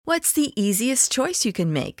What's the easiest choice you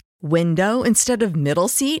can make? Window instead of middle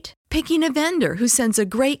seat? Picking a vendor who sends a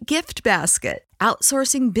great gift basket?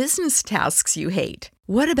 Outsourcing business tasks you hate?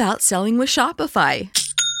 What about selling with Shopify?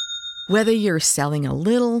 Whether you're selling a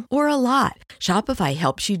little or a lot, Shopify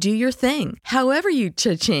helps you do your thing, however you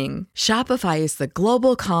cha-ching. Shopify is the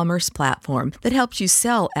global commerce platform that helps you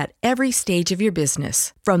sell at every stage of your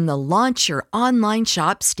business. From the launch your online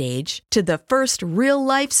shop stage to the first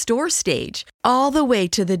real-life store stage, all the way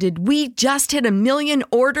to the did we just hit a million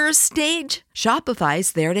orders stage.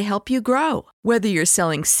 Shopify's there to help you grow. Whether you're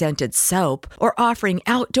selling scented soap or offering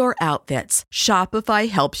outdoor outfits, Shopify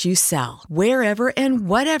helps you sell. Wherever and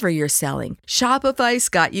whatever you're selling, Shopify's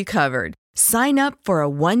got you covered. Sign up for a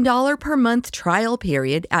 $1 per month trial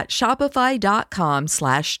period at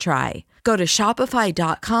shopify.com/try. Go to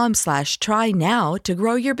shopify.com/try now to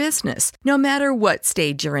grow your business, no matter what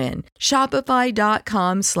stage you're in.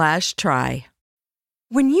 Shopify.com/try.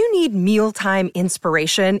 When you need mealtime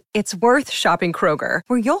inspiration, it's worth shopping Kroger,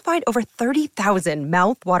 where you'll find over 30,000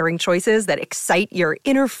 mouth-watering choices that excite your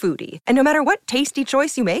inner foodie. And no matter what tasty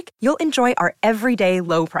choice you make, you'll enjoy our everyday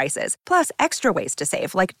low prices, plus extra ways to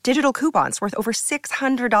save, like digital coupons worth over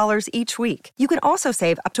 $600 each week. You can also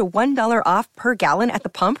save up to $1 off per gallon at the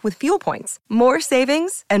pump with fuel points. More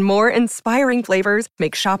savings and more inspiring flavors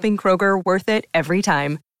make shopping Kroger worth it every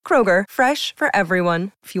time. Kroger, fresh for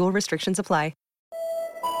everyone. Fuel restrictions apply.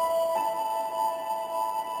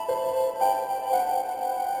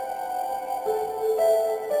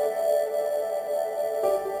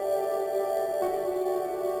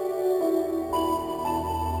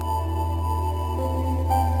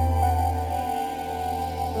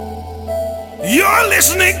 You're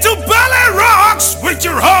listening to Ballet Rocks with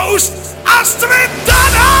your host, Astrid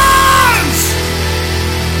Dannens!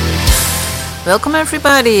 Welcome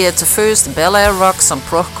everybody at the first Bel Air Rocks on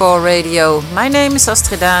Procore Radio. My name is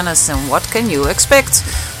Astrid Dannens, and what can you expect?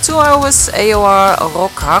 2 hours AOR,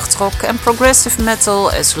 rock, hard rock and progressive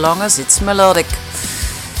metal as long as it's melodic.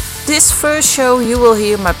 This first show you will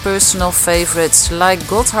hear my personal favorites like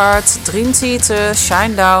Gotthard, Dream Theater,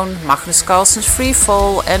 Shinedown, Magnus Carlsen's Free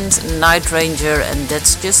Fall and Night Ranger, and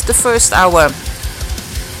that's just the first hour.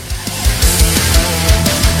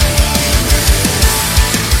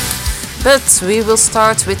 But we will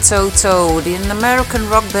start with Toto, an American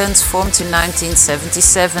rock band formed in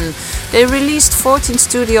 1977. They released 14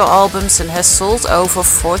 studio albums and has sold over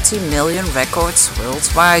 40 million records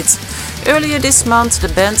worldwide. Earlier this month, the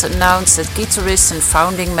band announced that guitarist and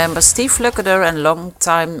founding member Steve Lukather and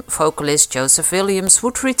longtime vocalist Joseph Williams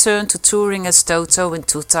would return to touring as Toto in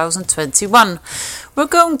 2021. We're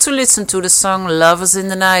going to listen to the song Lovers in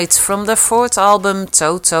the Night from their fourth album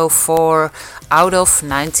Toto 4 out of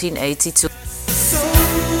 1982.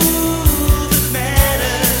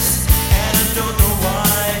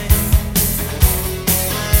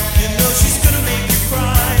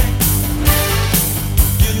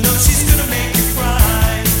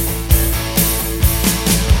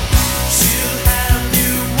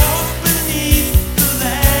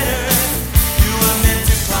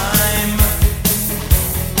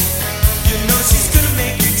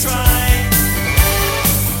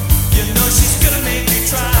 She's gonna make me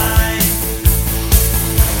try.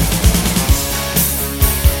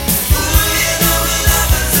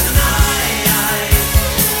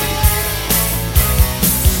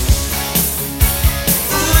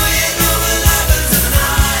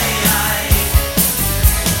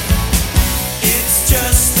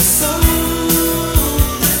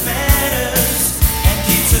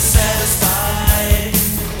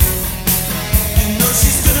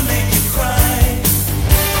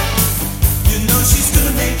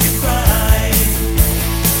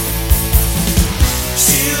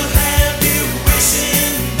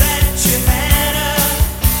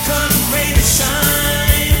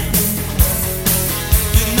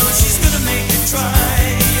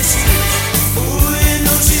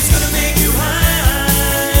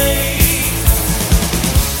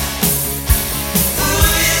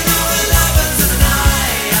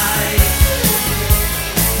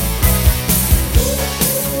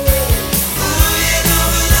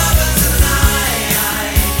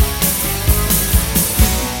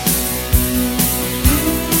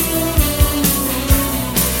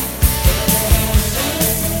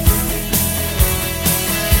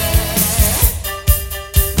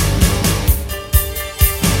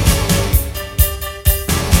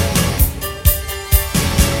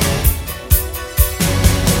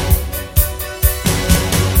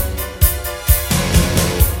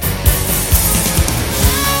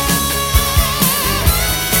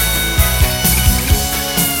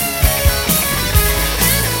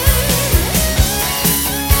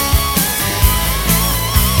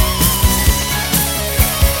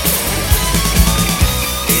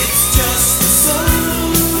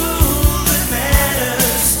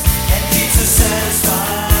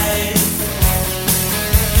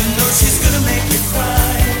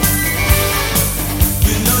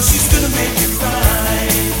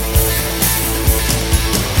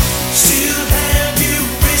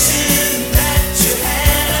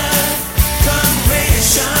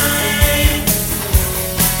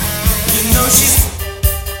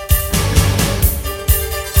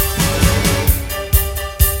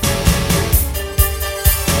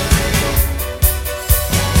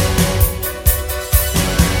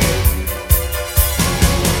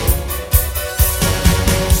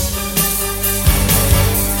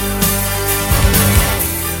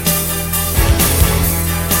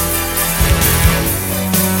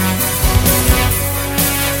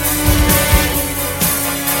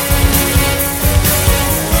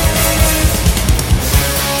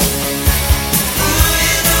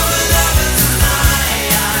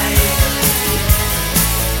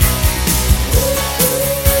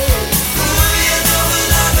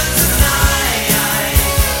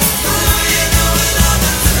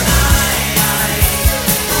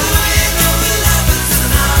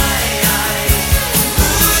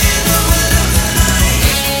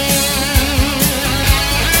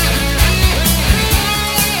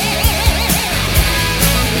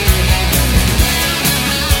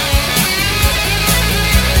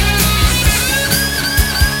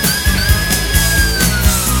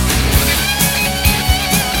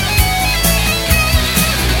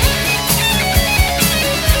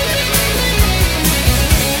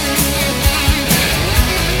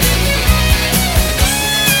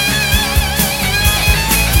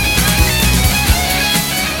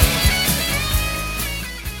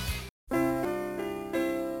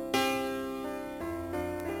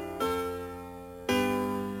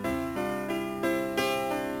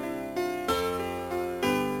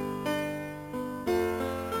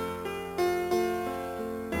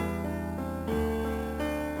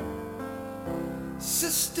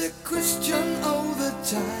 Sister Christian, oh, the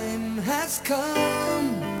time has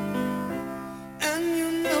come, and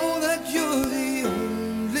you know that you're the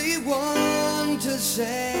only one to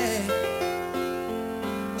say,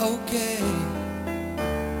 okay.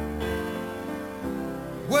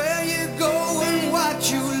 Where you going,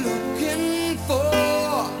 what you looking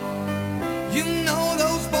for? You know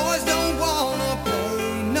those boys don't wanna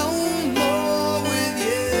play no more with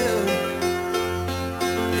you.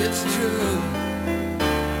 It's true.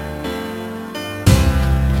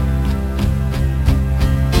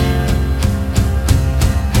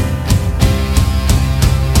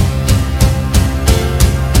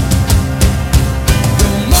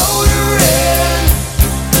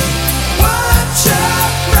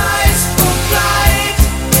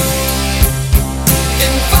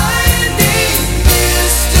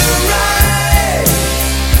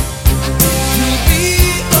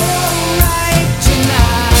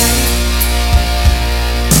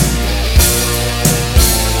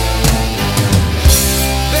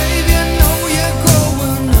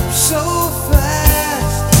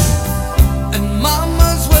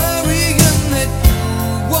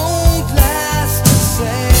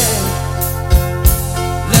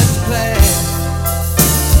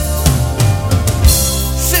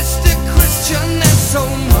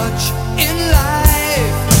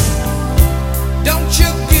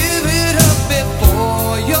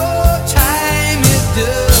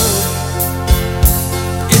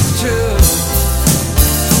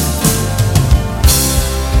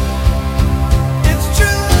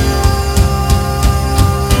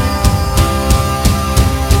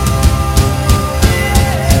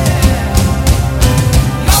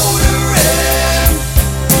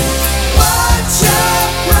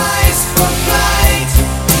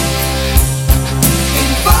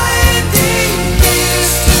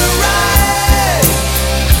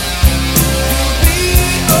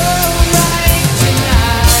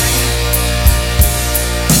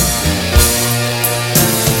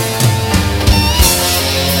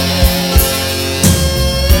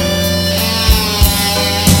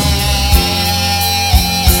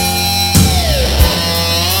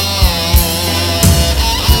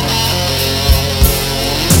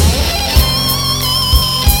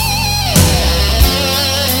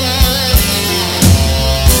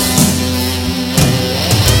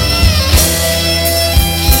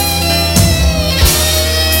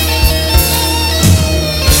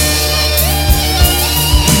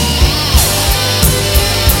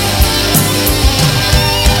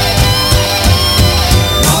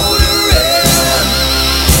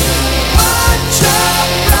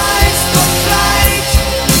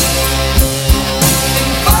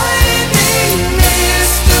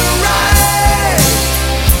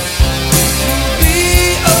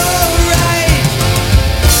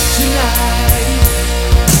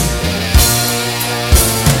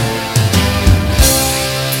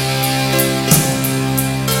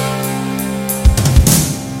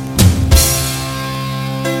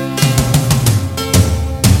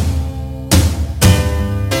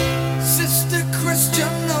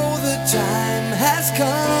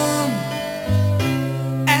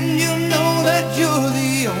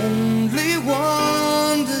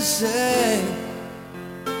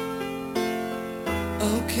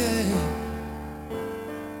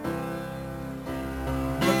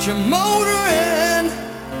 You're motoring,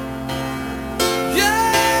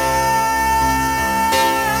 yeah,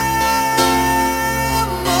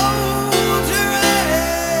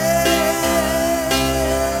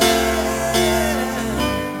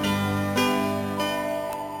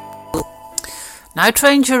 Night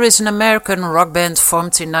Ranger is an American rock band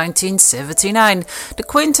formed in 1979. The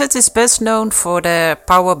quintet is best known for their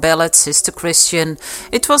power ballad Sister Christian.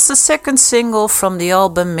 It was the second single from the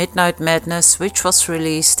album Midnight Madness, which was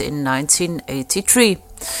released in 1983.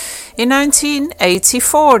 In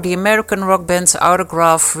 1984, the American rock band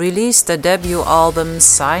Autograph released their debut album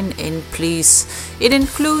Sign In Please. It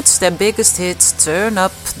includes their biggest hit Turn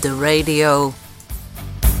Up the Radio.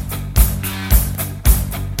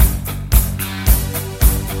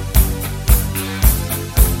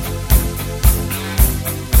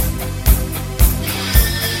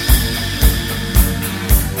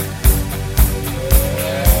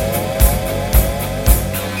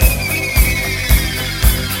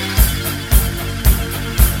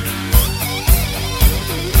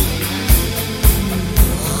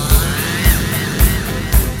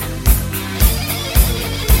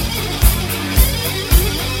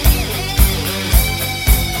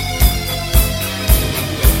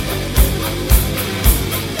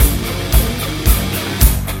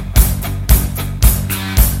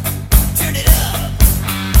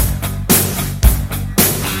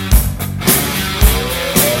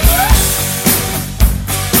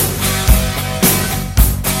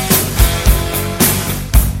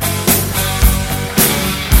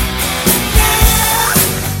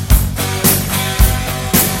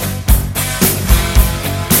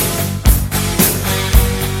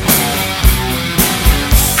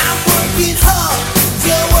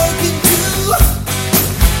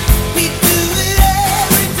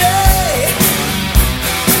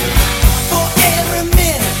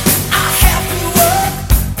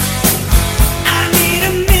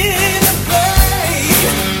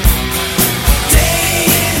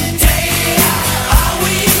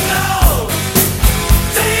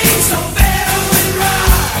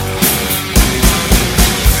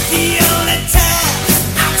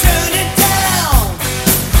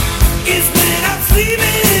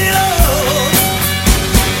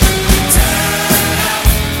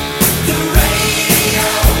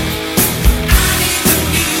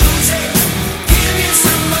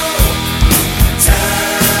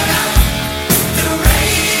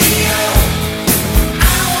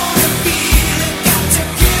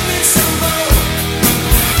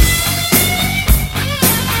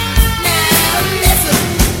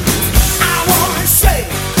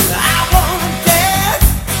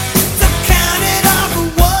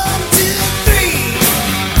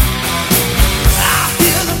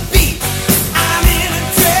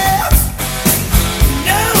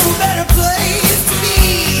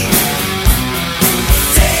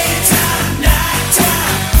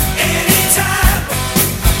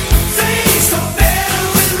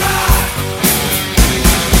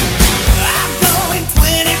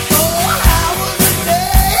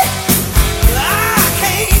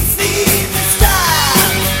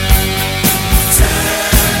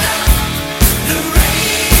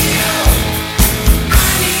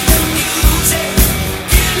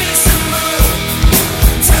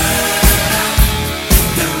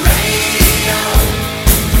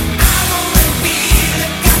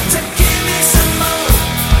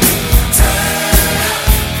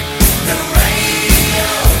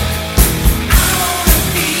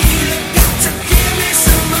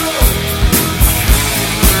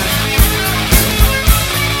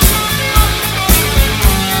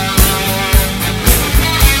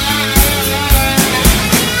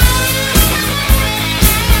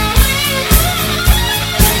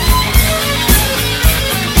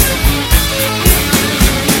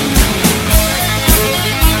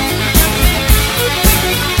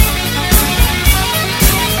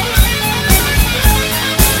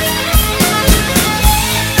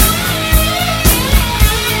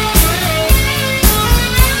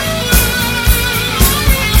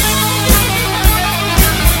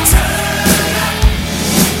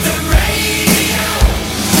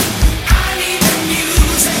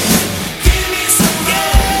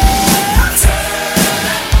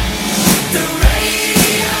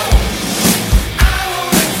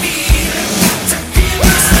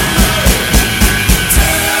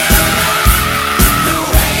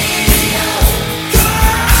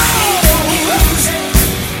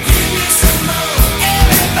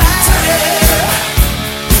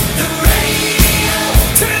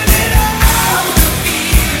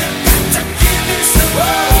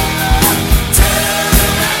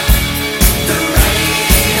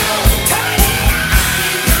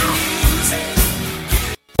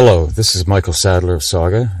 this is Michael Sadler of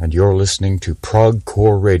Saga, and you're listening to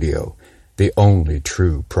Progcore Radio, the only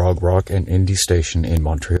true prog rock and indie station in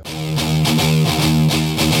Montreal.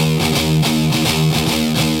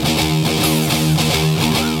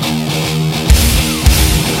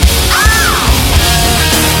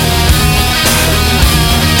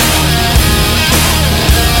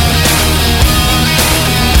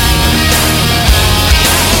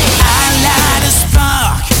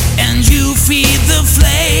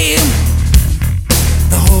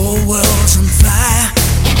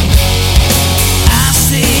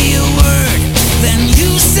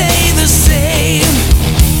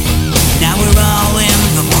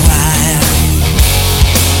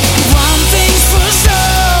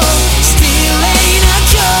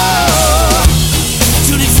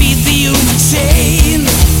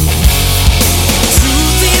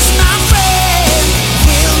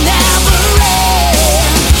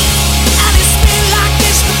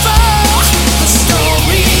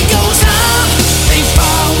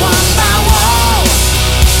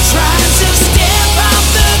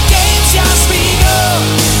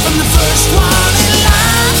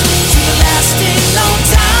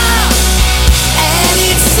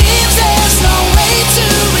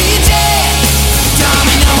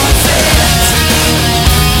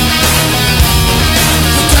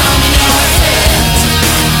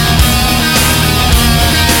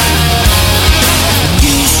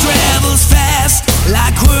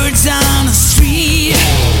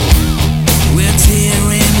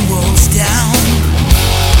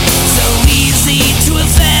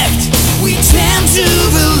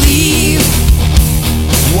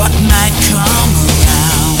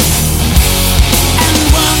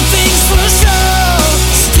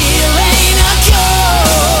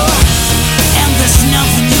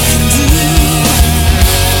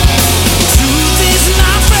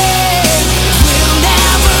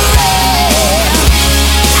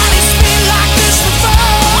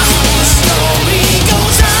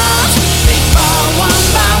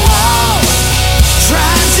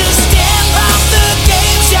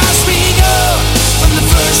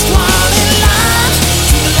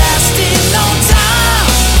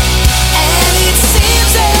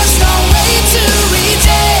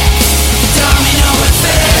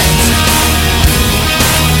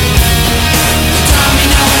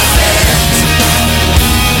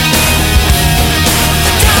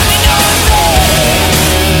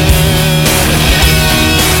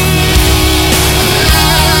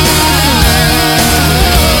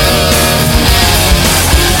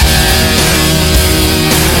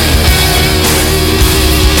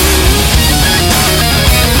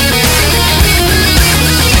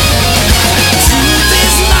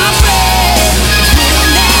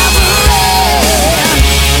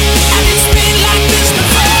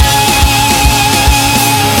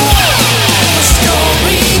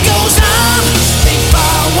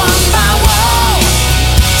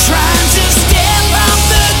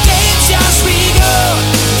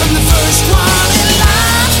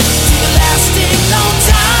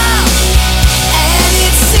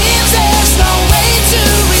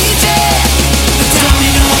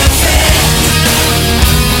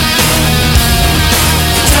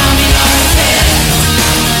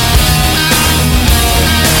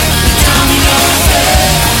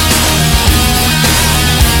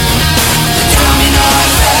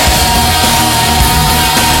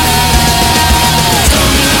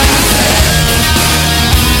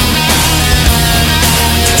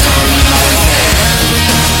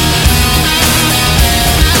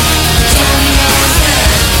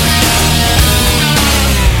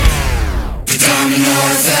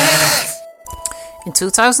 In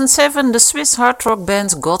 2007, the Swiss hard rock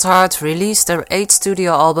band Gotthard released their 8th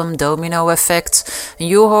studio album Domino Effect, and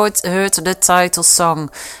you heard the title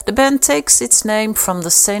song. The band takes its name from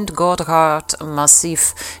the St. Gotthard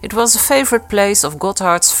Massif. It was a favorite place of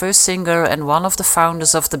Gotthard's first singer and one of the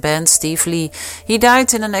founders of the band, Steve Lee. He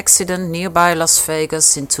died in an accident nearby Las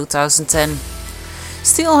Vegas in 2010.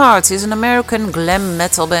 Steelheart is an American glam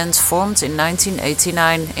metal band formed in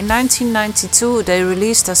 1989. In 1992, they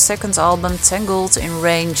released their second album, Tangled in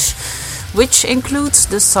Range, which includes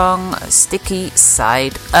the song Sticky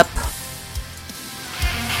Side Up.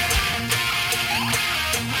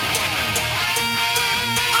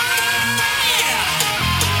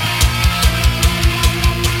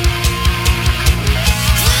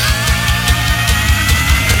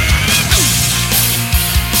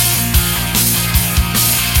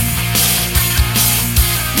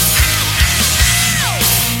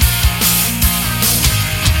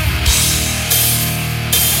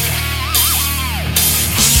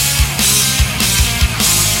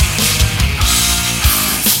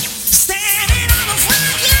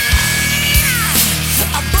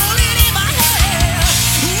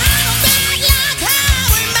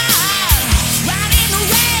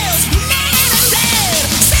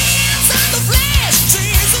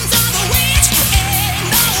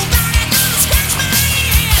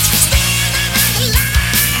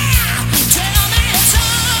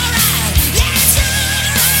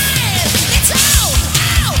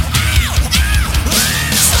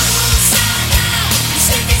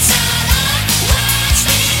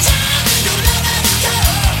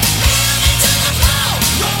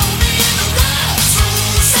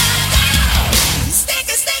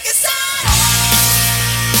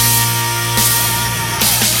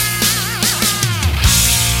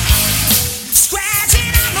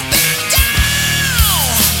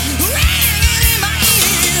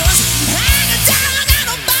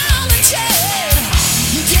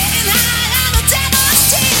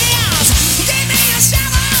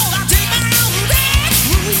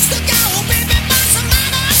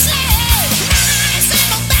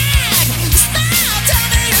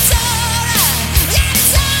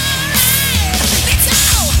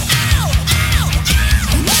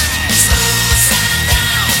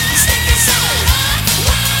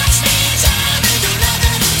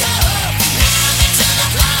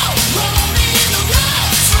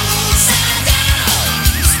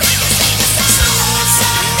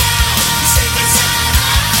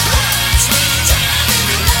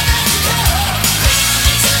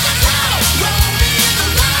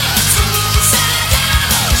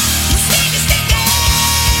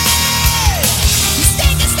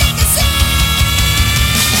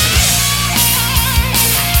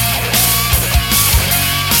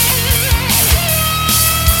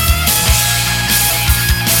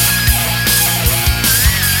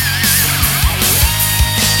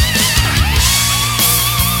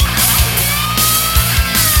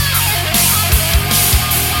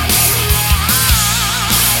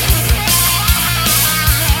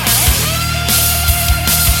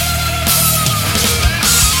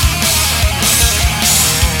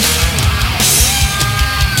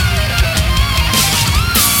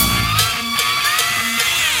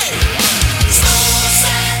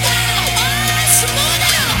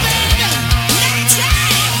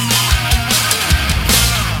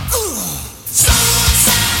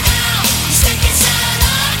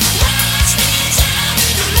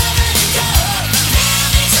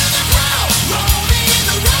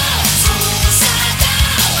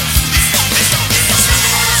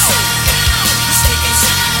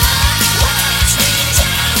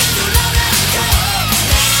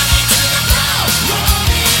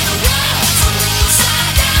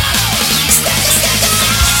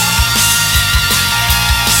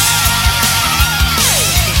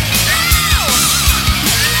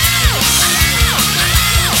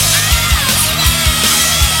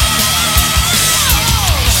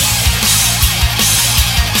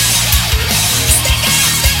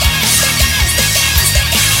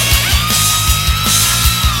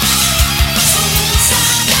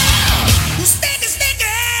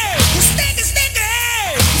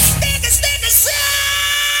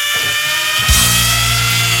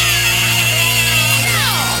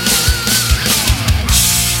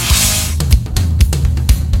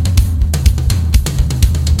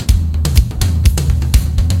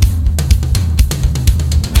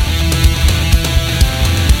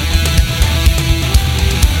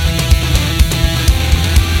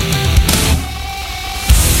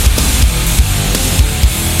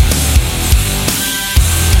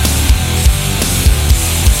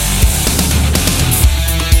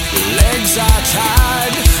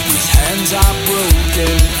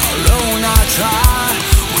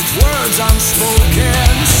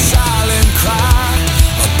 unspoken silent cry.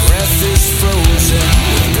 A breath is frozen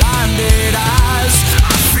with blinded eyes.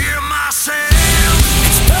 I fear myself.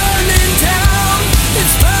 It's burning down,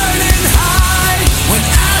 it's burning high. When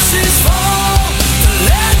ashes fall, the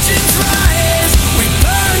legends rise. We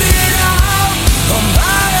burn it out a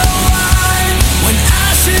mile wide. When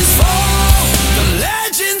ashes fall, the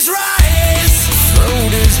legends rise.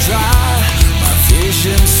 Throat is dry, my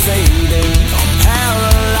vision's fading. I'm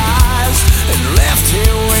paralyzed and left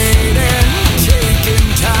here waiting, taking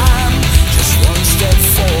time. Just one step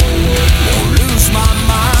forward, won't lose my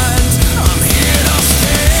mind. I'm here to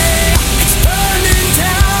stay. It's burning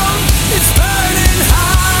down, it's burning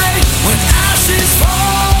high. When ashes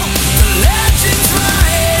fall, the legends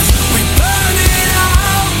rise. We burn it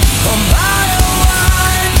out a mile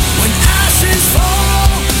wide. When ashes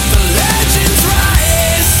fall, the legends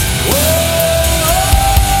rise. Whoa.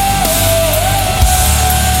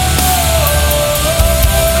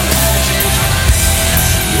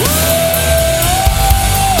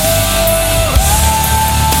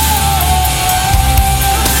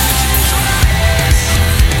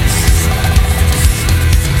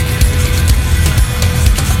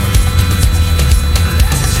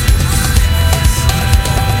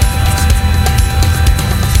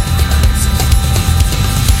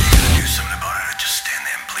 Do something about it or just stand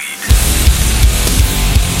there and bleed.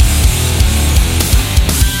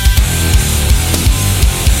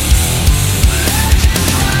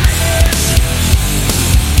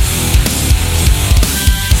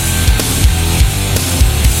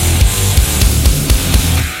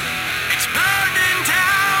 It's burning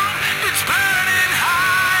down, it's burning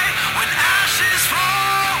high. When ashes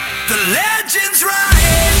fall, the legends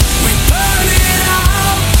rise. We burn it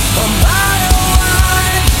out a mile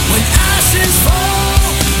wide. When ashes fall,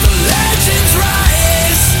 the legends rise.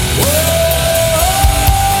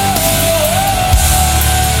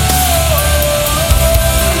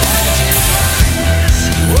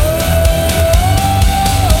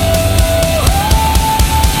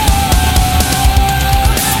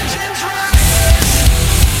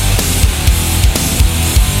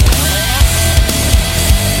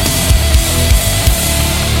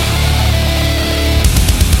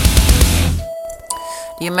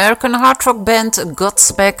 The American hard rock band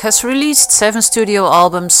Godsmack has released 7 studio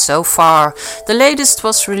albums so far. The latest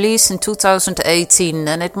was released in 2018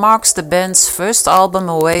 and it marks the band's first album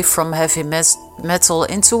away from heavy metal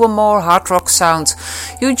into a more hard rock sound.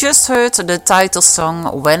 You just heard the title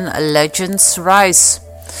song When Legends Rise.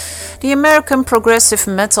 The American progressive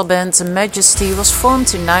metal band Majesty was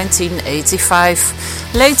formed in 1985.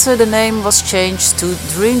 Later the name was changed to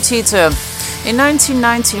Dream Theater. In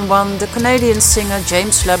 1991, the Canadian singer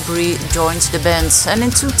James Labrie joined the band, and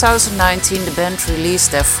in 2019 the band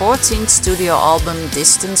released their 14th studio album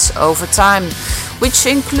Distance Over Time, which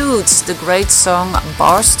includes the great song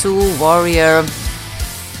Barstool Warrior.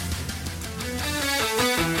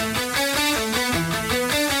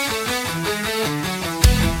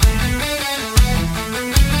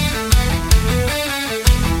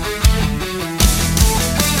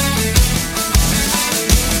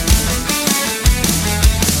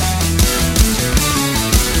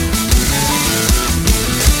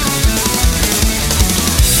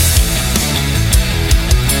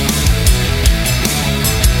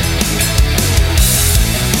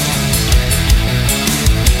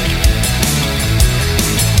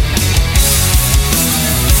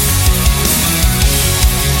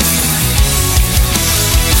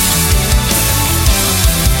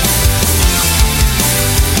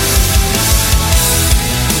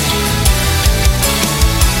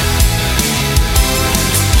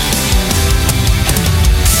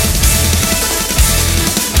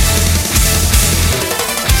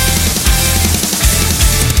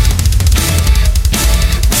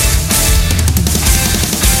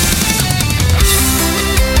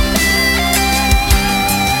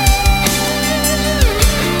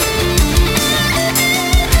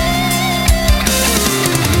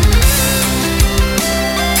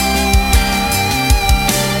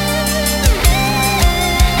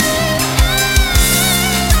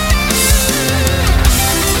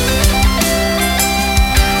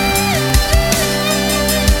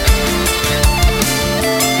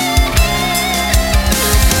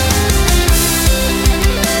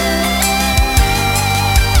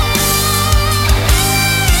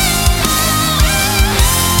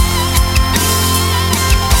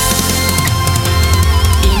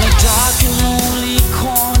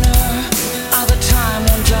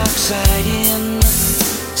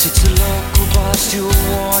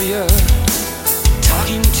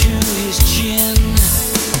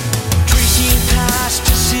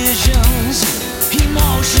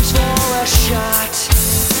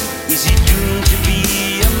 Is he doomed to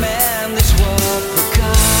be a man this world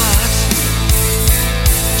forgot?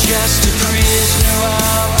 Just a prisoner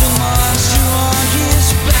of the monster on his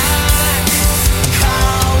back.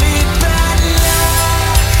 Call it bad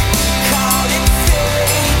luck, call it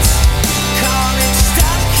fate, call it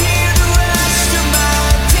stuck here the rest of my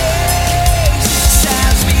days.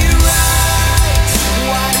 Serves me right,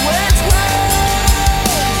 what went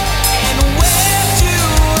wrong, and where do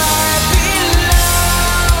I belong?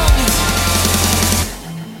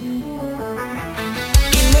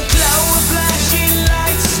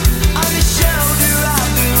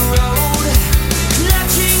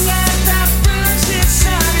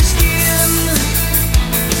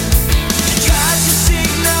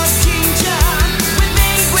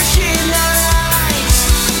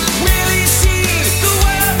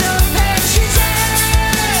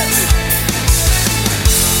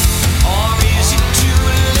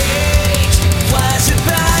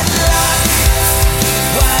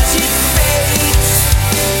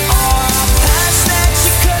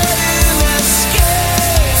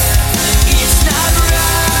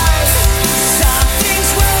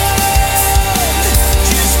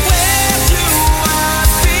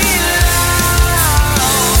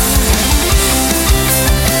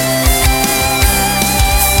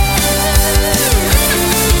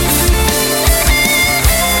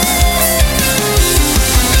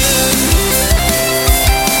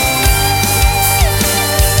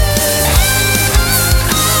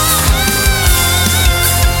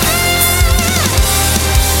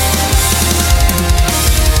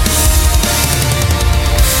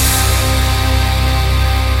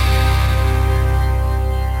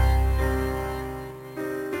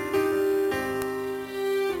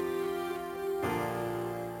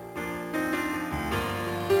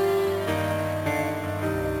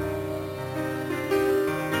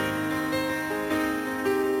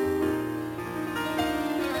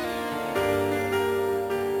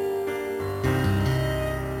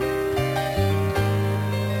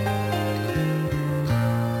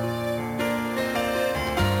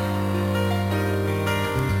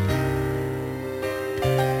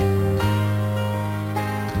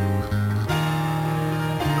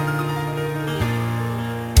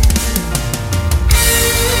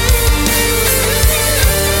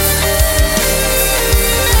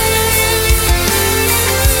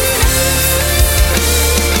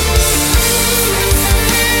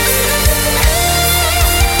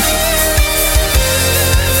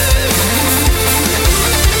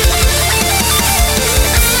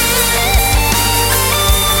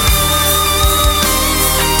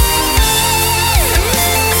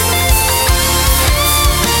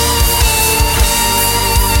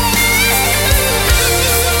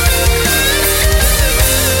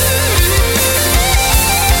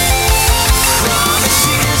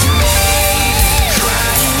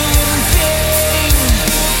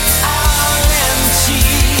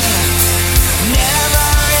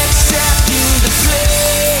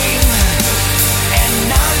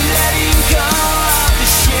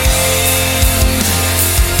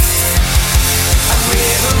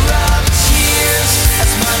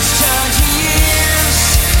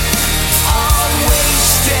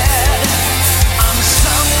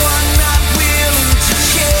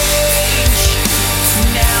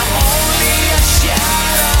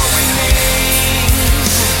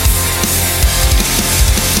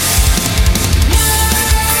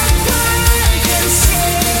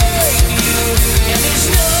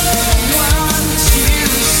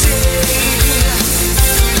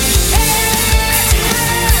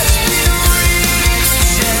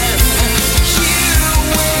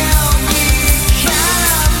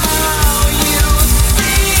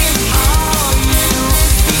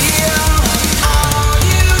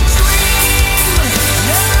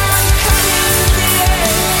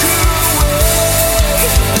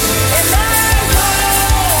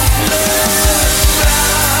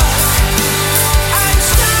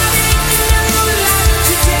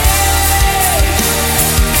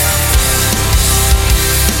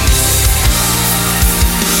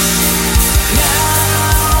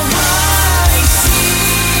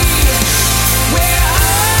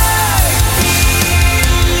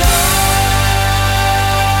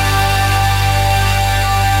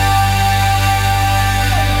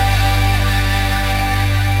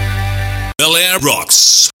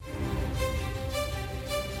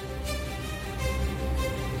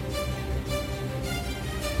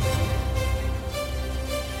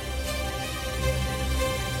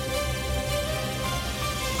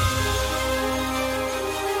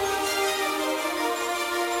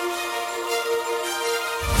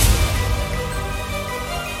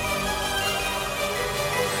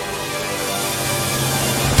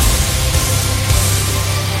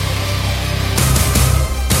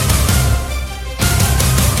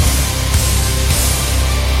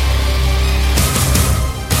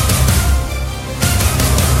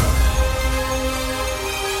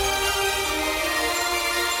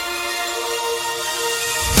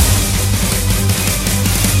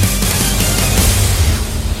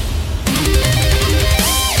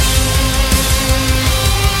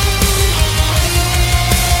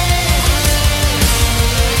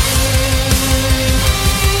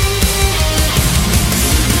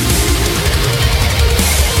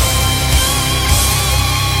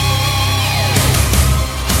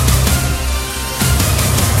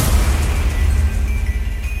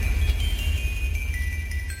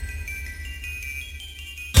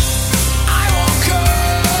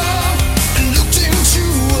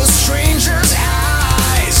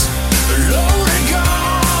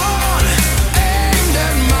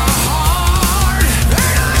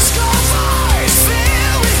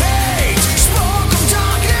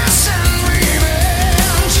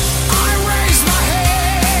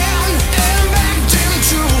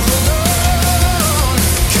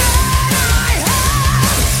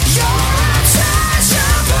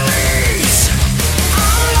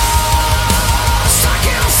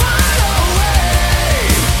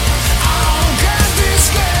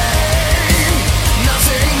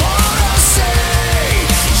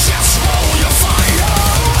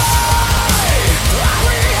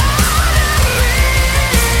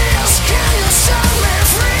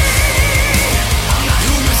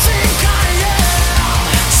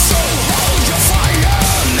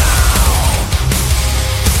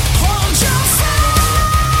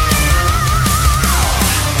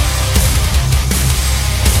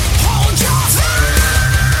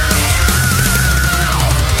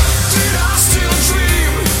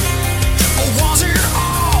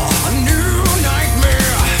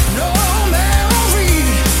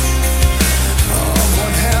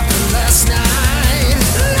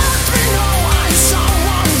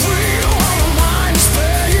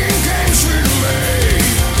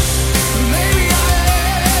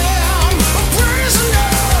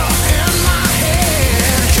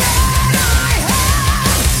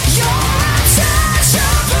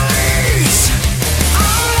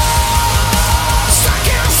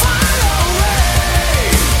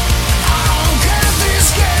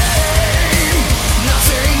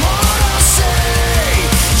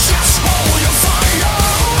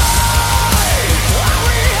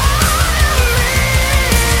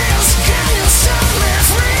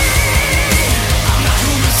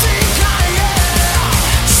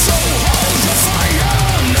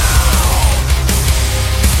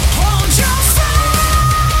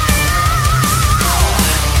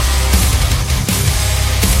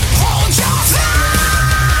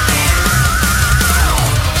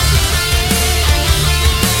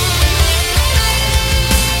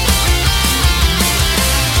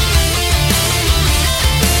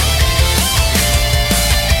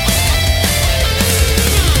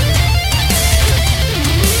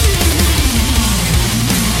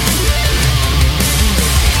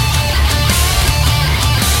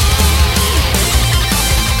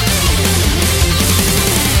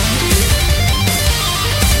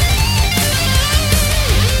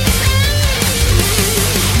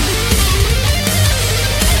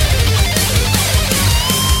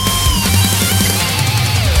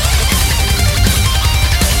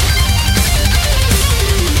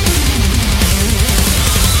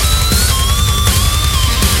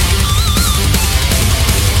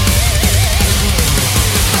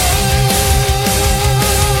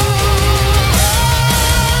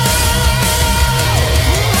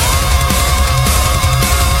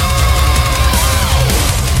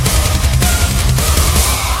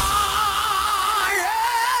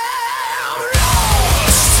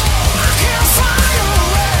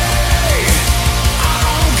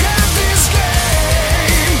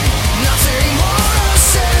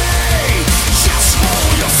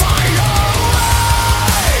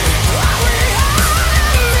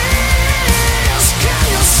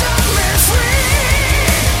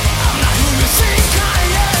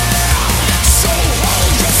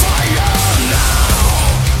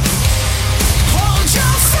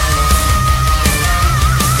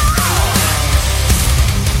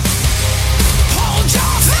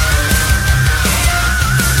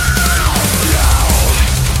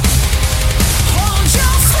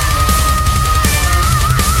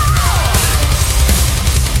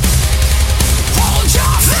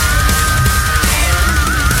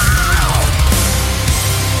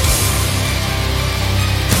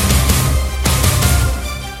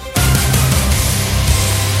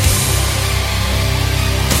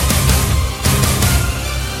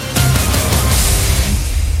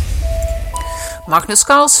 Magnus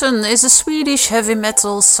Carlsson is a Swedish heavy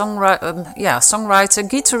metal songwriter,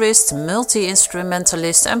 guitarist,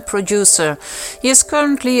 multi-instrumentalist and producer. He is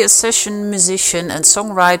currently a session musician and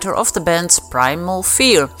songwriter of the band Primal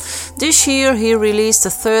Fear. This year he released the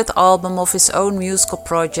third album of his own musical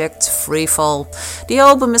project, Freefall. The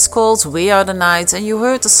album is called We Are the Night and you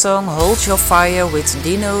heard the song Hold Your Fire with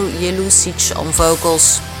Dino Jelusic on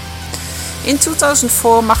vocals. In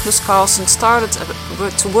 2004, Magnus Carlsson started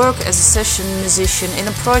to work as a session musician in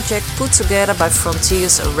a project put together by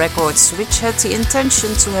Frontiers Records, which had the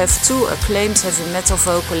intention to have two acclaimed heavy metal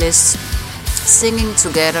vocalists singing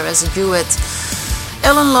together as a duet.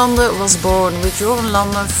 Ellen Lande was born with Joran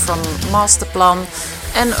Lande from Masterplan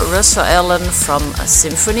and Russell Allen from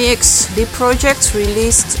Symphony X. The project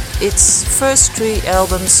released its first 3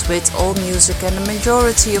 albums with all music and the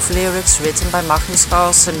majority of lyrics written by Magnus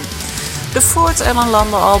Carlsson. The fourth Ellen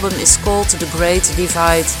Lande album is called The Great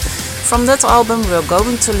Divide. From that album we're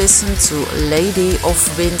going to listen to Lady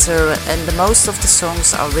of Winter, and the most of the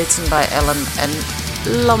songs are written by Ellen and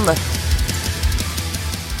Lande.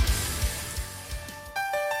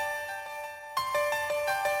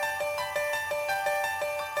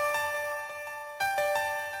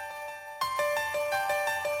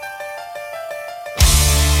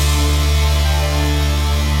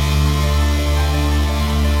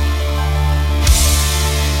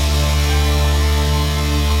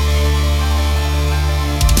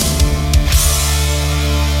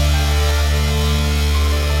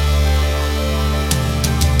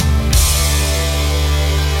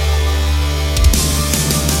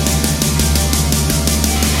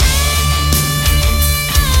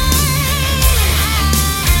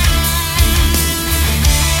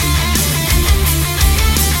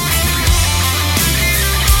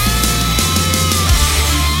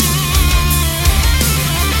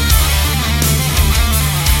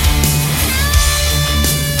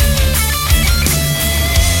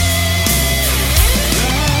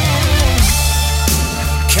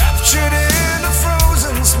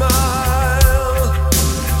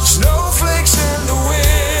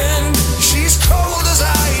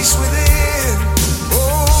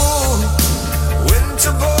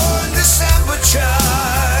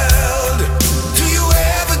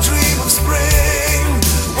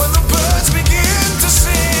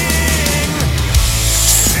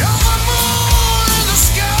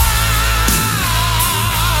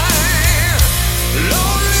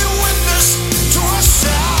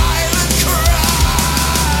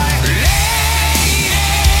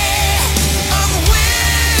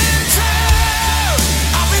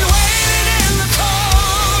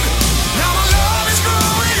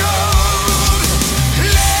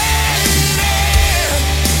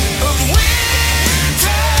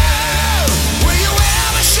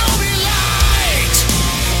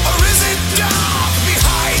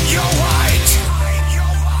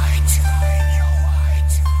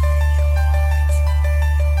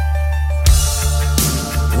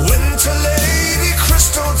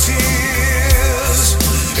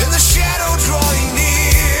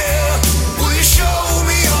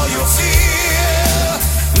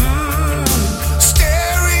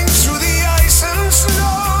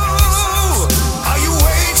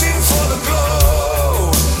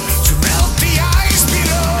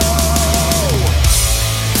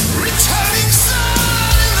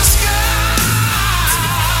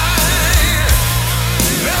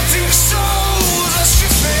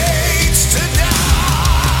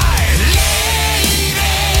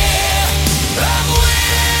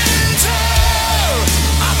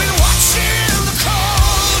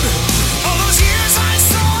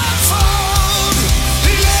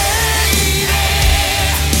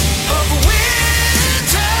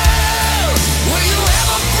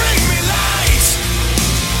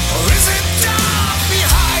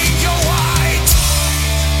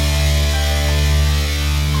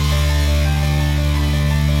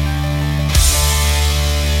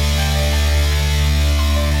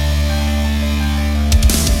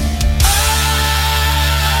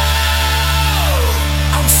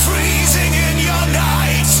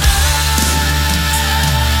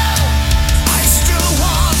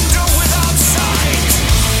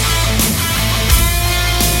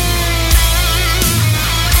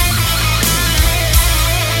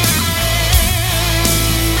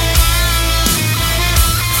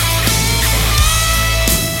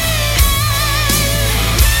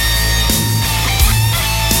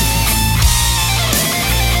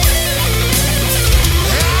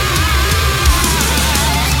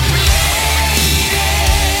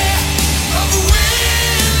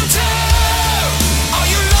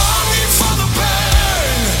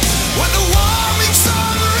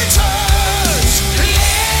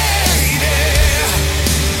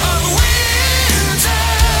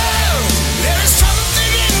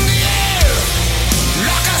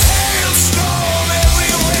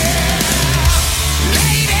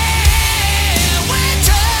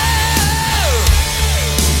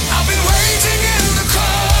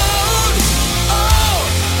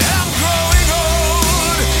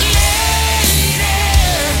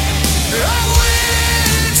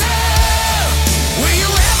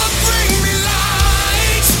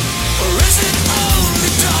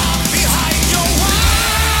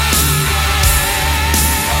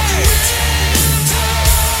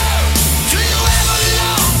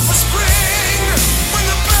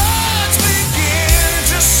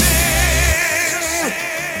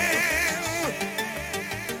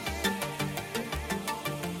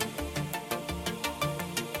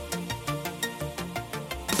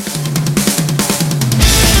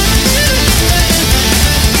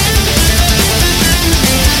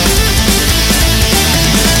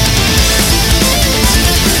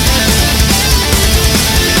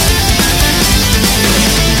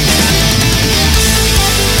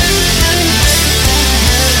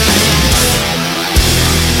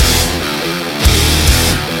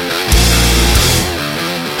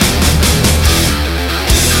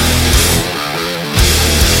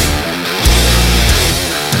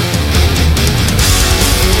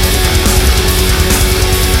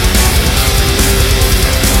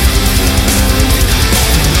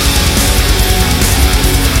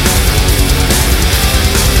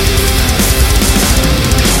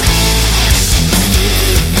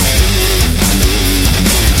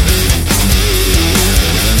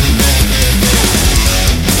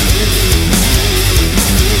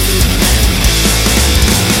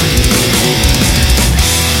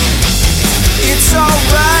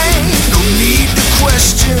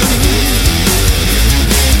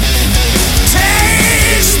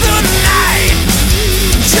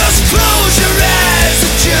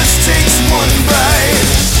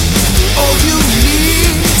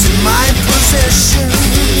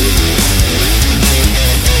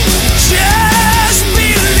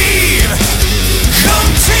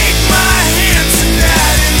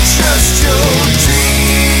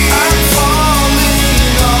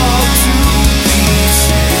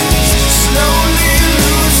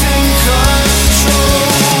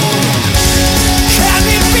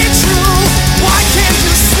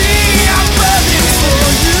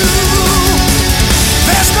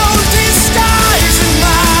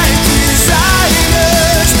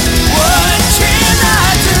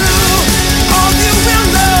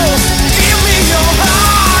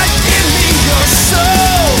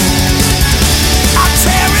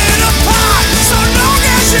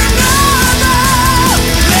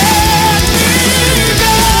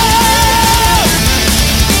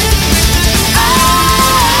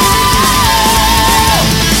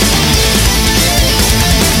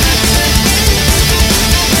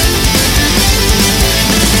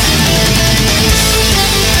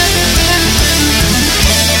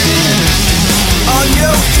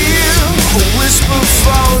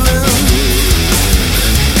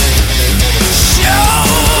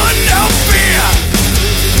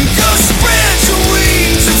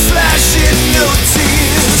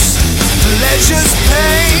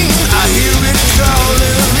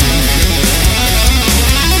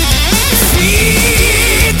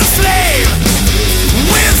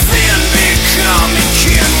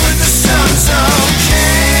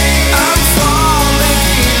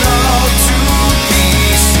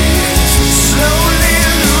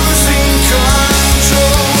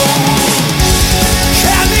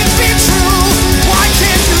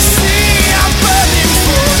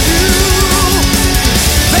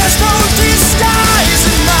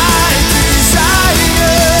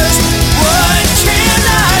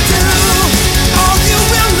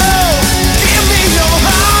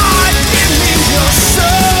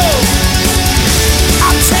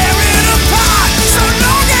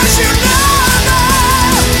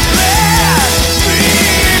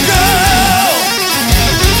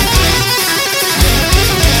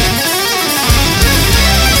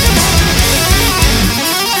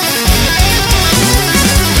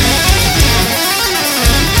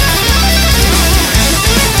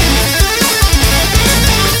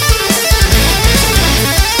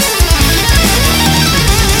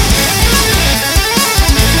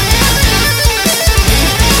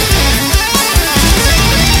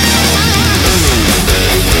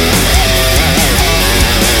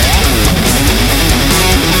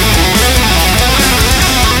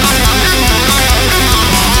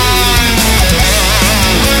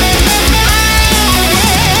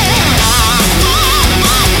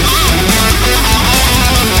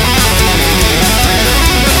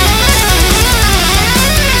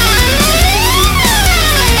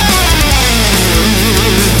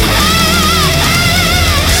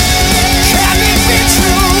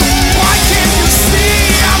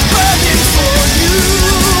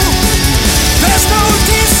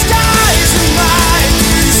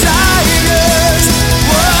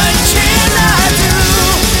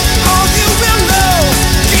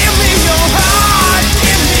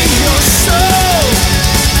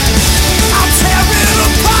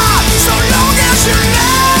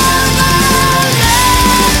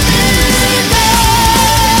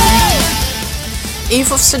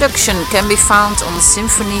 Eve of Seduction can be found on the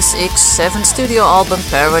Symphonies X 7 studio album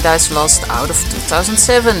Paradise Lost out of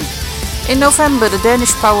 2007. In November, the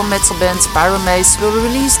Danish power metal band Pyromace will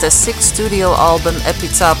release their 6th studio album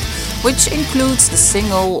Epitaph, which includes the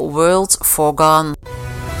single World Forgone.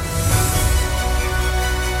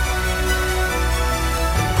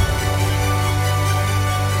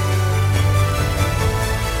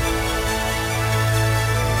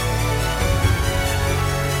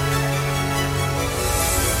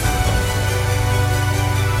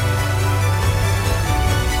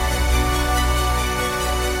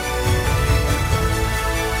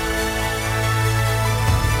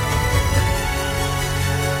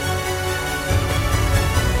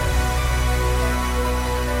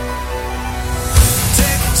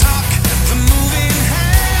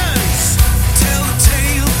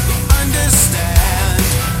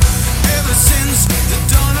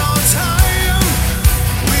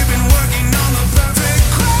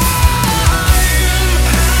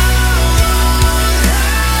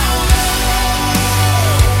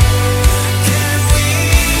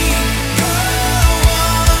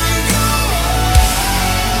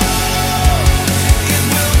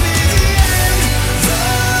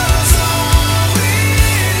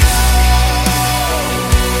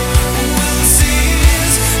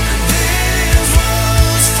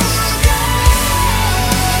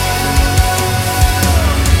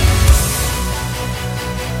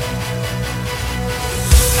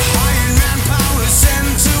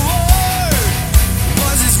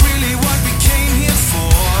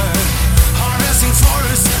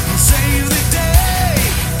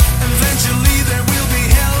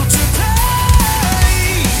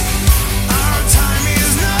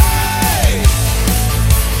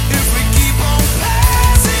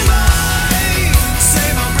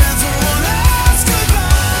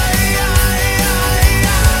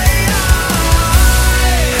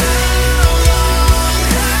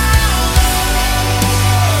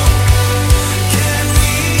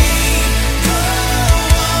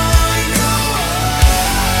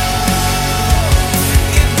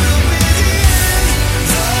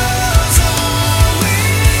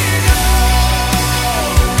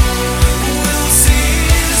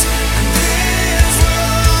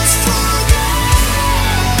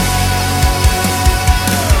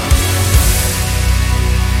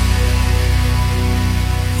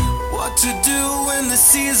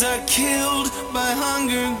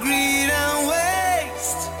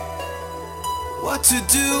 What to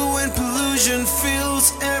do when pollution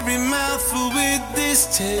fills every mouthful with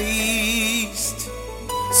distaste?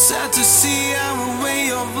 Sad to see our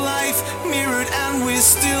way of life mirrored and we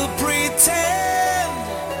still pretend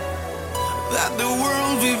that the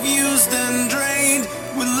world we've used and drained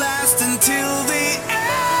will last until the end.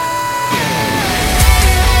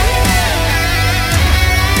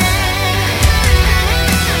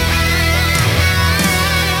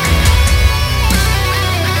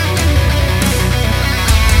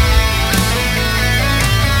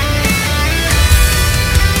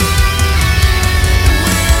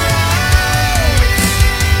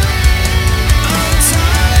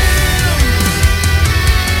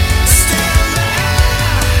 Stand back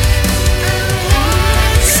and watch.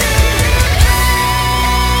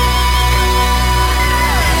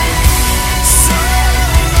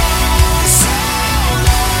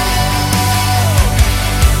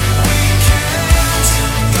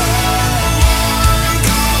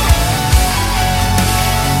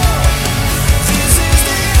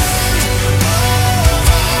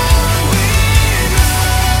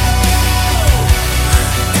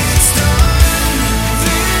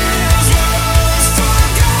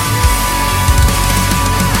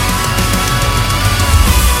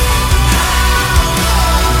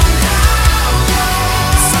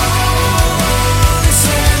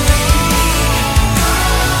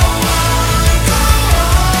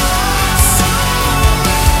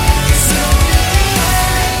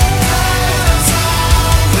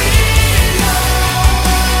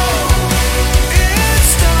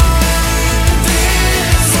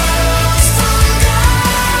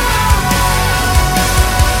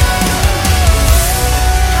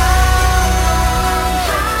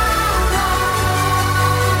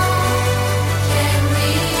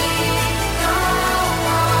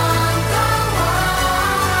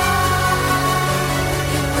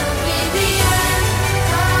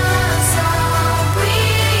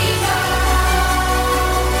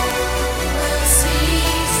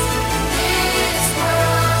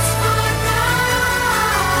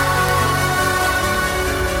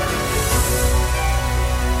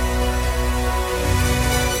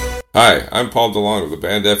 Hi, I'm Paul DeLong of the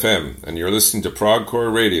band FM, and you're listening to Progcore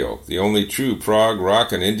Radio, the only true prog,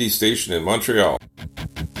 rock, and indie station in Montreal.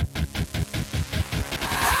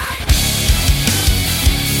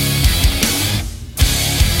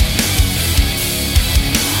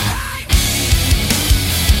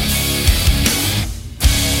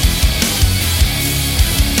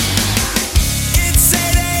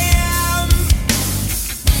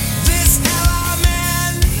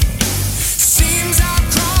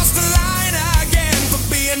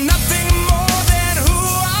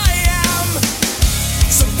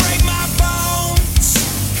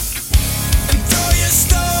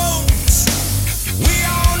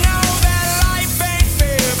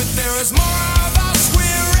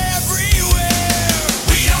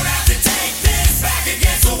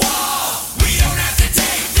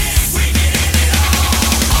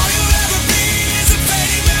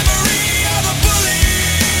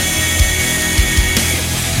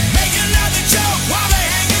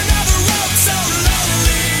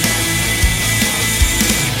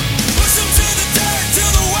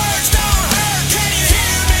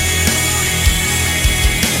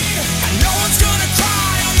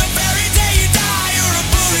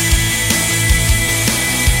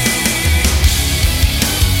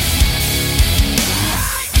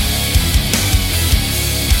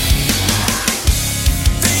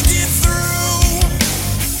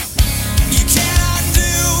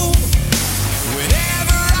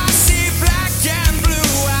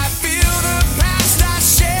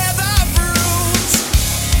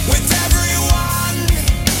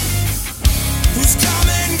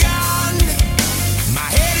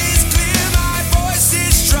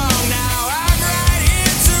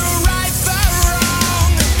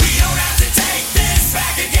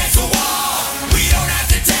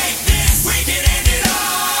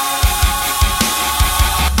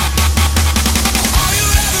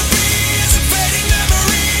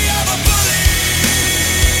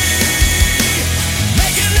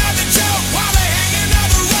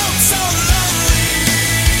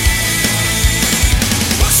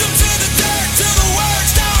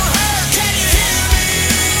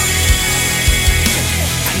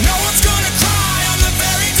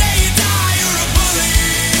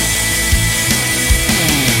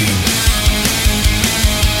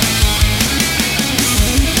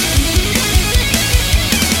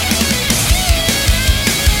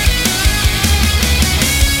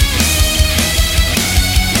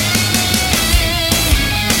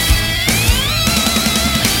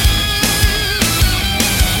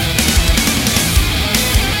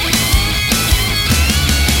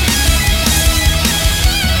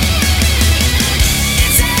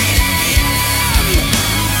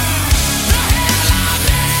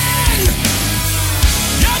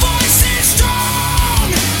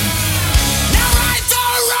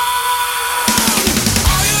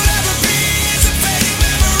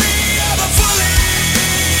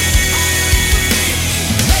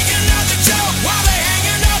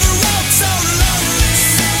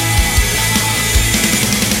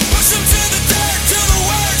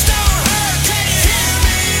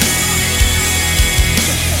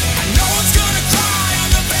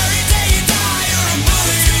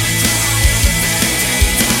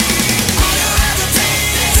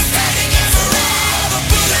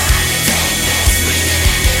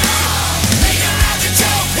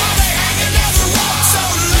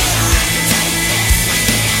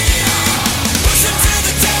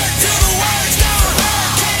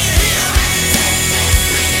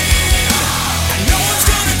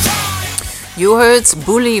 You heard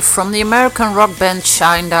Bully from the American rock band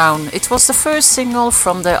Shinedown. It was the first single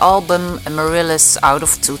from their album Amaryllis out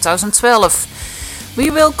of 2012.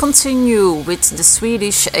 We will continue with the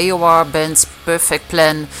Swedish AOR band's Perfect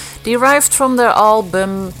Plan. Derived from their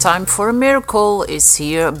album Time for a Miracle is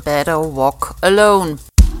here Better Walk Alone.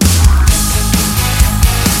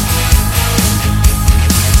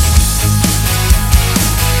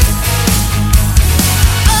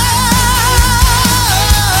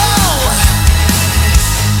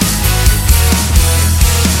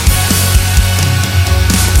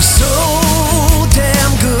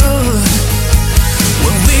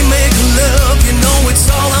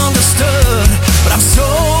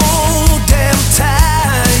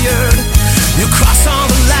 Cross all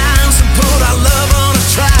the lines and put our love on a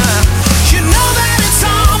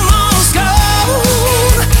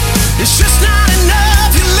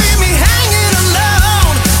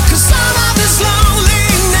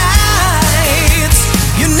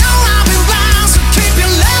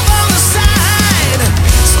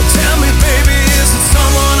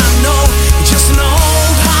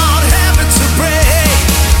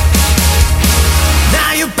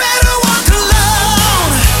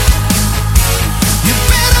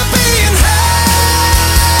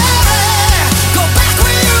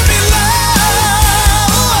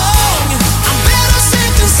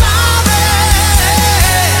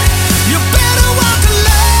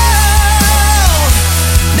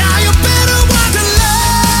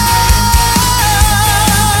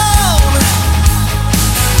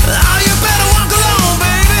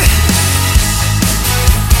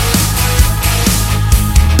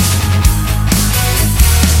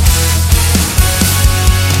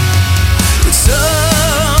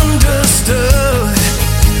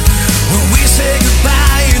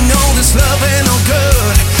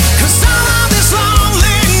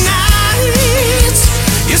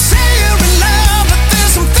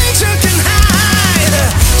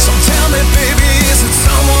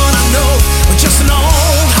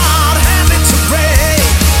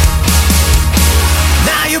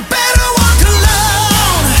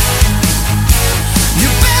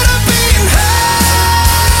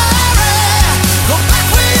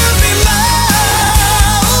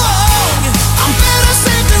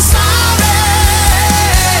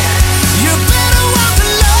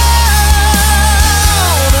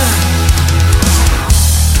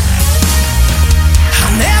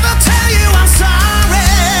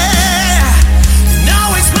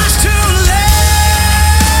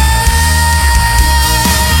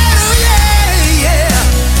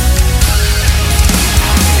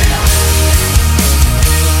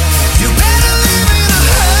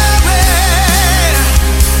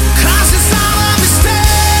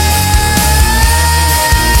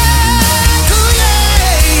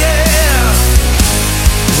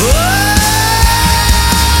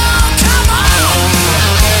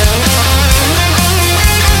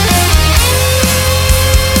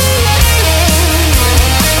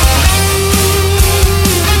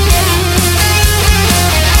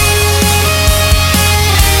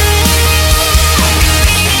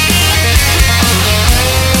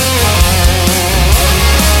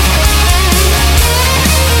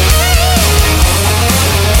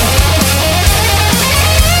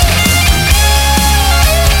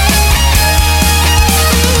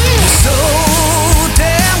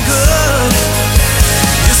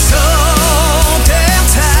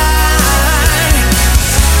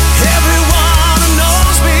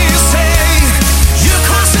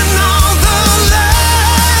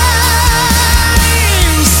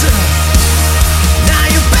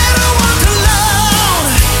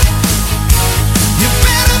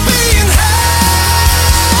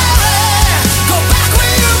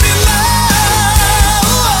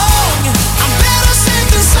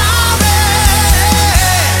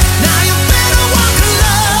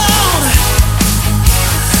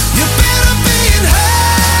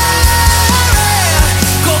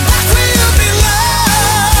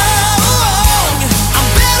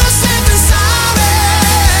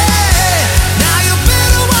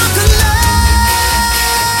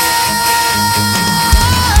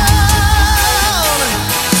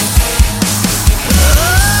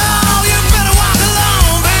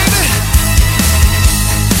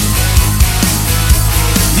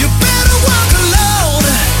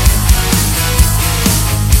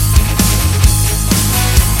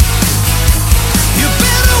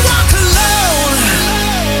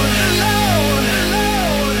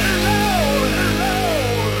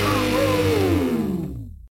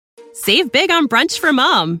Save big on brunch for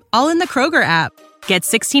mom, all in the Kroger app. Get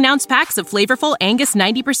 16-ounce packs of flavorful Angus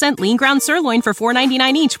 90% lean ground sirloin for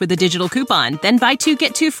 $4.99 each with a digital coupon. Then buy 2,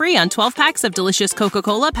 get 2 free on 12 packs of delicious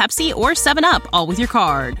Coca-Cola, Pepsi, or 7-Up, all with your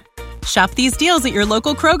card. Shop these deals at your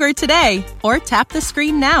local Kroger today, or tap the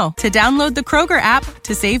screen now to download the Kroger app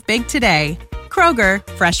to save big today. Kroger,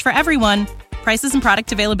 fresh for everyone. Prices and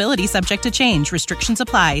product availability subject to change. Restrictions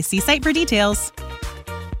apply. See site for details.